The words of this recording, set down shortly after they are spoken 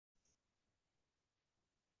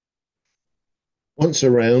Once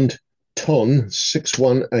around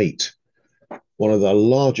TON618, one of the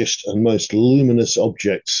largest and most luminous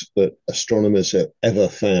objects that astronomers have ever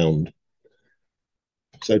found.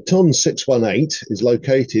 So TON618 is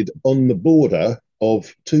located on the border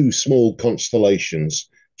of two small constellations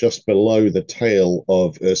just below the tail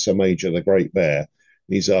of Ursa Major, the Great Bear.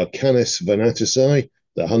 These are Canis venatici,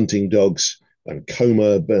 the hunting dogs, and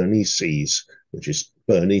Coma bernices, which is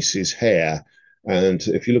Bernice's hare. And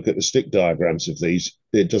if you look at the stick diagrams of these,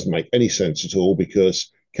 it doesn't make any sense at all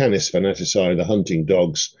because Canis venatici, the hunting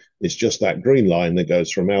dogs, is just that green line that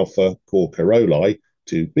goes from Alpha Cor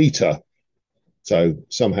to Beta. So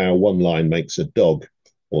somehow one line makes a dog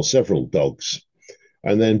or several dogs.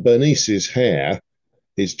 And then Bernice's hare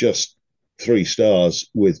is just three stars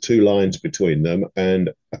with two lines between them and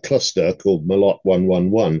a cluster called Malot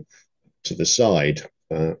 111 to the side.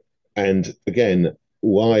 And again,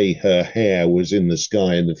 why her hair was in the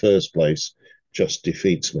sky in the first place just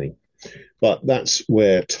defeats me. But that's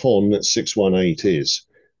where TON 618 is.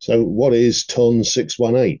 So what is TON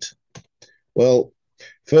 618? Well,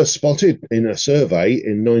 first spotted in a survey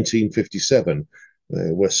in 1957.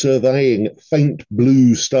 We're surveying faint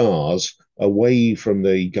blue stars away from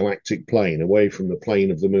the galactic plane, away from the plane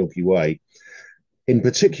of the Milky Way. In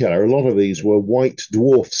particular, a lot of these were white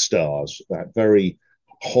dwarf stars. That very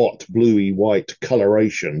hot, bluey white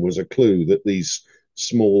coloration was a clue that these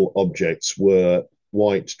small objects were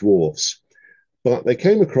white dwarfs. But they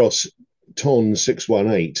came across TON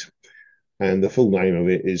 618, and the full name of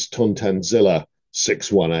it is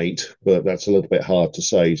TON618, but that's a little bit hard to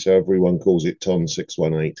say, so everyone calls it TON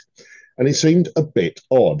 618. And it seemed a bit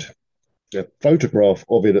odd. A photograph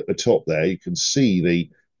of it at the top there, you can see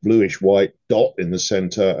the bluish white dot in the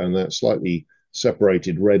center and that slightly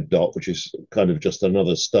separated red dot, which is kind of just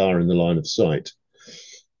another star in the line of sight.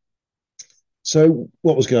 So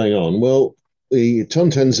what was going on? Well, the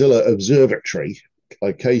Tontanzilla Observatory,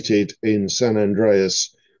 located in San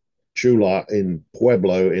Andreas Chula in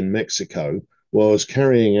Pueblo in Mexico, was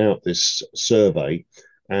carrying out this survey.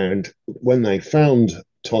 And when they found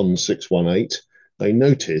TON 618, they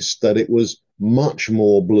noticed that it was much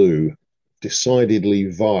more blue, decidedly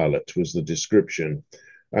violet was the description.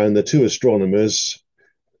 And the two astronomers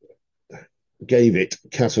gave it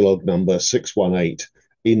catalogue number 618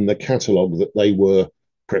 in the catalogue that they were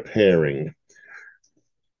preparing.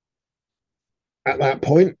 At that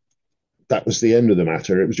point, that was the end of the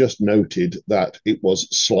matter. It was just noted that it was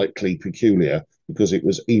slightly peculiar because it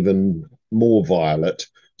was even more violet,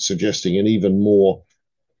 suggesting an even more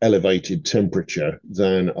elevated temperature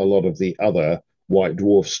than a lot of the other white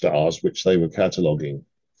dwarf stars which they were cataloguing.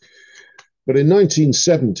 But in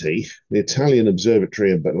 1970, the Italian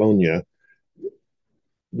Observatory of Bologna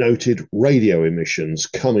noted radio emissions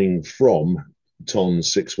coming from TON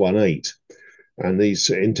 618. And these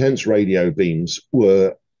intense radio beams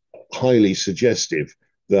were highly suggestive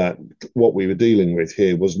that what we were dealing with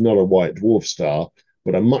here was not a white dwarf star,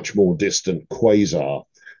 but a much more distant quasar,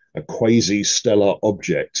 a quasi-stellar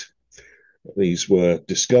object. These were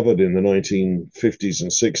discovered in the 1950s and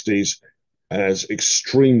 60s as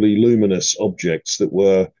extremely luminous objects that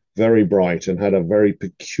were very bright and had a very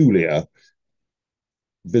peculiar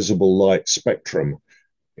visible light spectrum.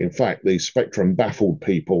 In fact, the spectrum baffled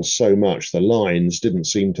people so much, the lines didn't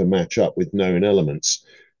seem to match up with known elements.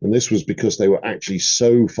 And this was because they were actually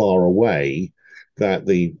so far away that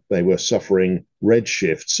they were suffering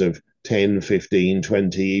redshifts of 10, 15,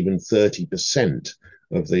 20, even 30%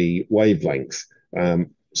 of the wavelength.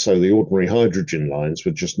 So the ordinary hydrogen lines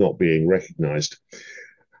were just not being recognized.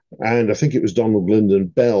 And I think it was Donald Lyndon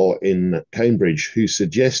Bell in Cambridge who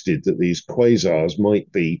suggested that these quasars might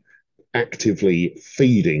be actively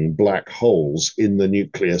feeding black holes in the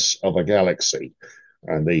nucleus of a galaxy.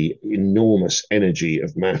 And the enormous energy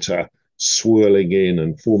of matter swirling in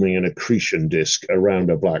and forming an accretion disk around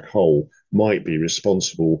a black hole might be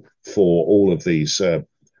responsible for all of these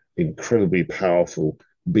incredibly powerful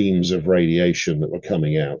beams of radiation that were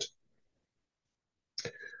coming out.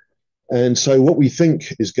 And so what we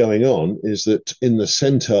think is going on is that in the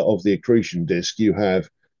center of the accretion disk, you have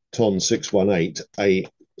TON 618, a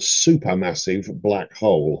supermassive black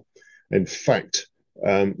hole. In fact,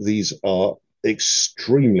 these are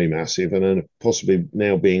extremely massive and are possibly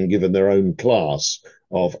now being given their own class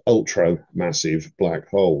of ultra-massive black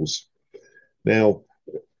holes. Now,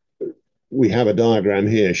 we have a diagram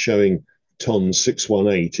here showing TON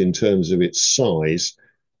 618 in terms of its size,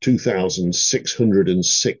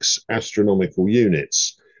 2,606 astronomical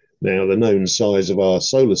units. Now, the known size of our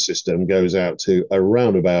solar system goes out to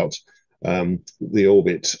around about the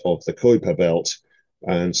orbit of the Kuiper belt,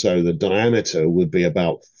 and so the diameter would be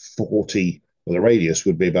about 40 Well, the radius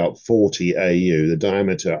would be about 40 AU, the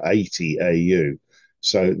diameter 80 AU.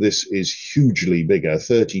 So this is hugely bigger,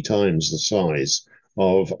 30 times the size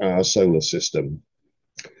of our solar system.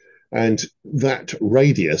 And that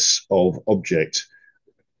radius of object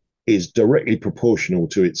is directly proportional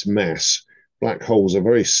to its mass. Black holes are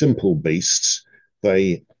very simple beasts.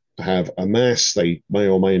 They have a mass, they may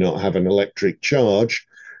or may not have an electric charge,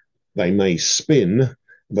 they may spin,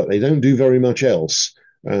 but they don't do very much else.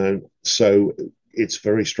 So it's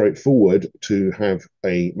very straightforward to have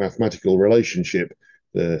a mathematical relationship,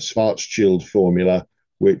 the Schwarzschild formula,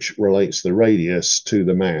 which relates the radius to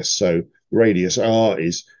the mass. So radius r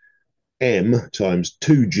is m times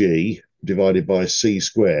 2g divided by c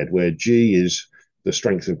squared, where g is the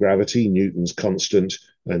strength of gravity, Newton's constant,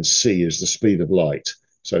 and c is the speed of light.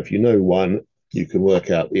 So if you know one, you can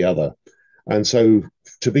work out the other. And so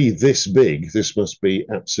to be this big, this must be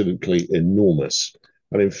absolutely enormous.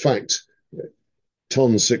 And in fact,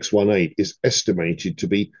 TON618 is estimated to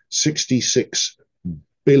be 66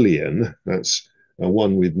 billion, that's a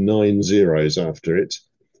one with 9 zeros after it,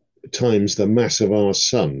 times the mass of our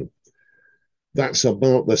sun. That's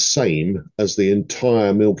about the same as the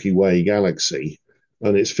entire Milky Way galaxy,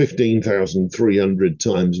 and it's 15,300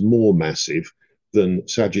 times more massive than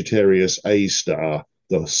Sagittarius A star,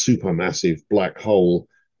 the supermassive black hole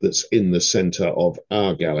that's in the center of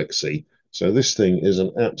our galaxy. So this thing is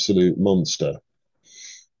an absolute monster.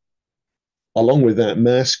 Along with that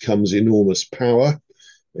mass comes enormous power.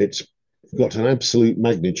 It's got an absolute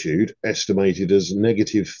magnitude estimated as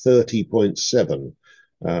negative 30.7.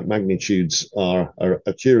 Magnitudes are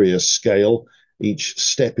a curious scale. Each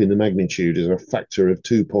step in the magnitude is a factor of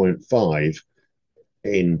 2.5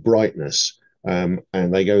 in brightness, and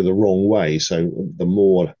they go the wrong way. So the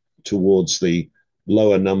more towards the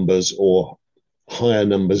lower numbers or higher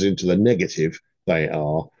numbers into the negative they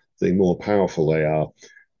are, the more powerful they are.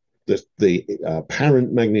 The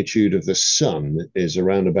apparent magnitude of the sun is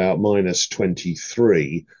around about minus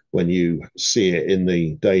 23 when you see it in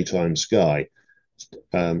the daytime sky.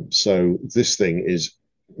 So this thing is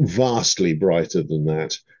vastly brighter than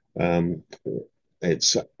that.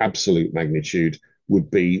 Its absolute magnitude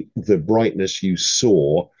would be the brightness you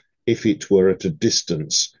saw if it were at a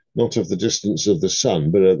distance, not of the distance of the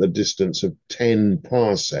sun, but at the distance of 10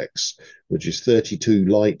 parsecs, which is 32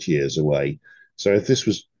 light years away. So if this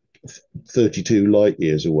was 32 light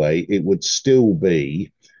years away, it would still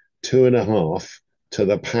be 2.5 to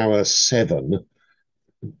the power 7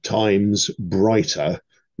 times brighter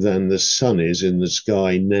than the sun is in the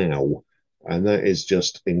sky now. And that is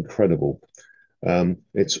just incredible.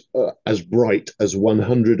 It's as bright as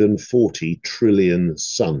 140 trillion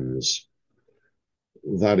suns.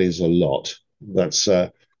 That is a lot. That's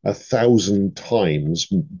 1,000 times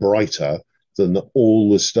brighter than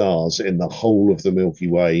all the stars in the whole of the Milky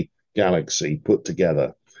Way galaxy put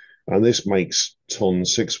together. And this makes TON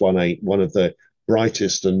 618 one of the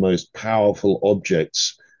brightest and most powerful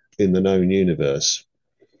objects in the known universe.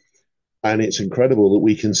 And it's incredible that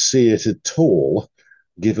we can see it at all,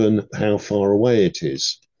 given how far away it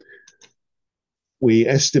is. We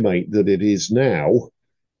estimate that it is now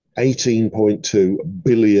 18.2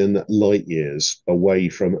 billion light years away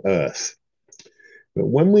from Earth. But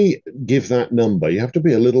when we give that number, you have to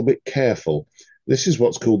be a little bit careful. This is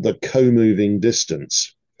what's called the co-moving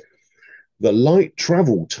distance. The light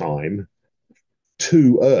travel time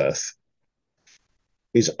to Earth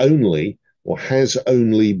is only, or has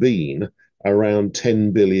only been, around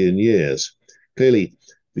 10 billion years. Clearly,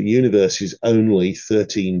 the universe is only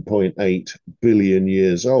 13.8 billion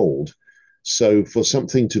years old. So for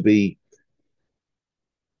something to be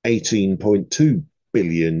 18.2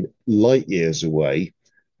 billion light years away,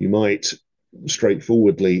 you might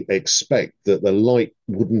straightforwardly expect that the light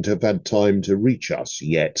wouldn't have had time to reach us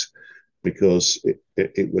yet, because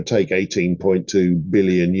it would take 18.2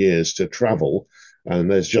 billion years to travel, and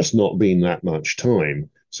there's just not been that much time.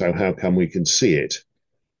 So how come we can see it?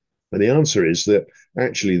 And the answer is that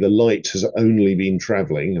actually the light has only been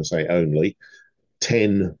traveling, I say only,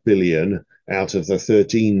 10 billion out of the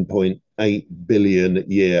 13.8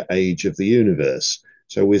 billion year age of the universe.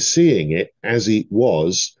 So we're seeing it as it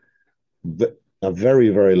was a very,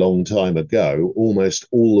 very long time ago, almost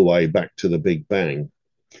all the way back to the Big Bang.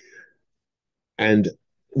 And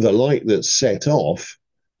the light that set off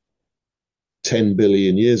 10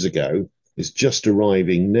 billion years ago is just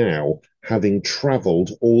arriving now, having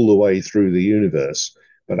traveled all the way through the universe.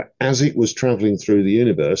 But as it was traveling through the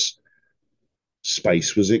universe,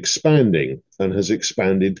 space was expanding and has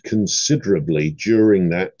expanded considerably during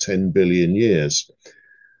that 10 billion years.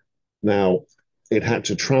 Now, it had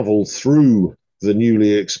to travel through the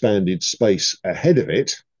newly expanded space ahead of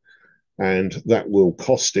it, and that will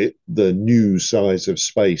cost it the new size of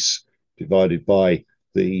space divided by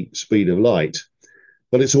the speed of light.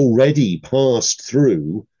 But it's already passed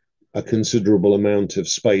through a considerable amount of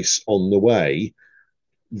space on the way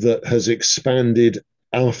that has expanded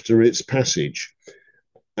after its passage.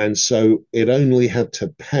 And so it only had to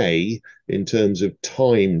pay, in terms of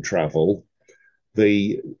time travel,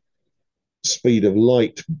 the speed of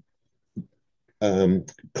light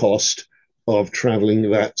cost of traveling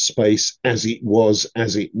that space as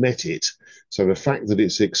it met it. So the fact that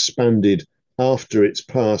it's expanded after it's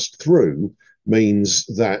passed through means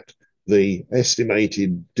that the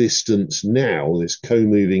estimated distance now, this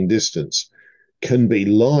co-moving distance, can be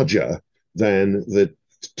larger than the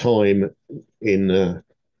time in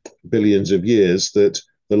billions of years that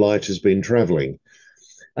the light has been traveling.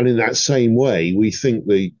 And in that same way, we think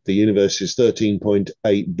the universe is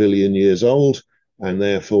 13.8 billion years old, and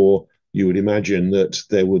therefore you would imagine that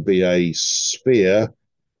there would be a sphere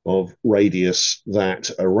of radius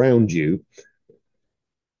that around you,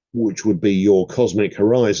 which would be your cosmic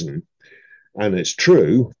horizon. And it's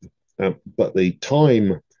true, but the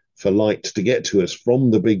time for light to get to us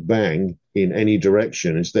from the Big Bang in any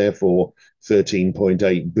direction is therefore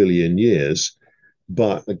 13.8 billion years.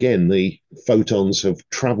 But again, the photons have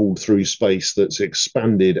traveled through space that's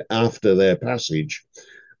expanded after their passage.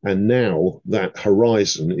 And now that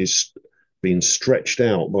horizon is being stretched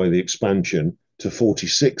out by the expansion to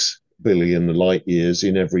 46 billion light years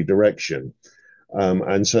in every direction.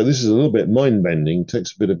 And so this is a little bit mind-bending,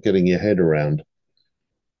 takes a bit of getting your head around.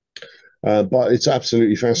 But it's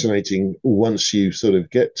absolutely fascinating once you sort of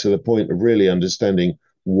get to the point of really understanding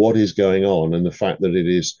what is going on and the fact that it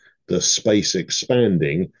is the space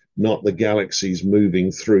expanding, not the galaxies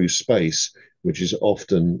moving through space, which is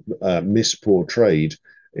often misportrayed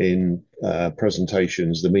in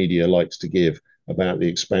presentations the media likes to give about the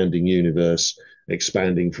expanding universe,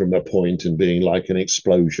 expanding from a point and being like an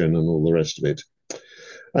explosion and all the rest of it.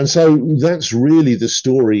 And so that's really the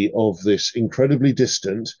story of this incredibly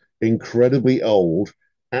distant, incredibly old,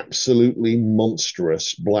 absolutely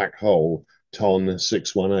monstrous black hole,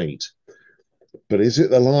 TON618. But is it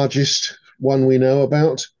the largest one we know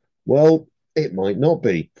about? Well, it might not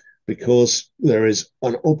be, because there is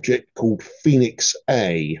an object called Phoenix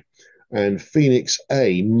A, and Phoenix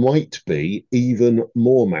A might be even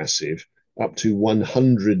more massive, up to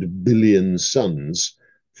 100 billion suns,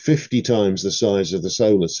 50 times the size of the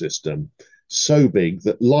solar system, so big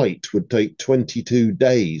that light would take 22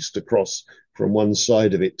 days to cross from one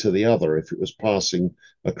side of it to the other if it was passing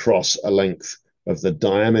across a length of the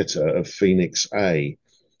diameter of Phoenix A.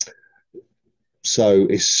 So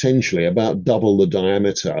essentially about double the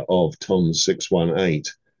diameter of TON618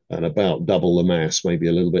 and about double the mass, maybe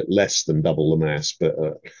a little bit less than double the mass, but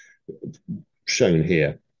shown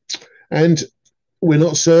here. And we're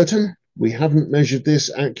not certain. We haven't measured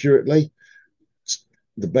this accurately.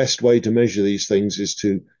 The best way to measure these things is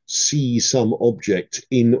to see some object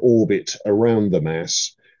in orbit around the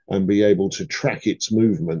mass and be able to track its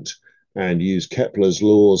movement and use Kepler's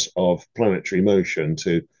laws of planetary motion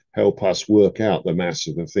to help us work out the mass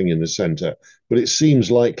of the thing in the center. But it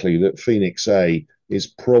seems likely that Phoenix A is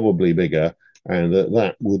probably bigger, and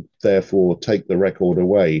that would therefore take the record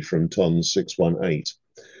away from TON618.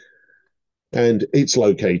 And it's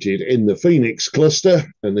located in the Phoenix cluster,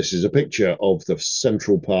 and this is a picture of the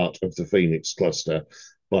central part of the Phoenix cluster,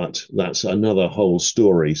 but that's another whole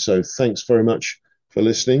story. So thanks very much for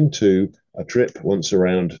listening to a trip once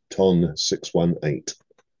around TON618.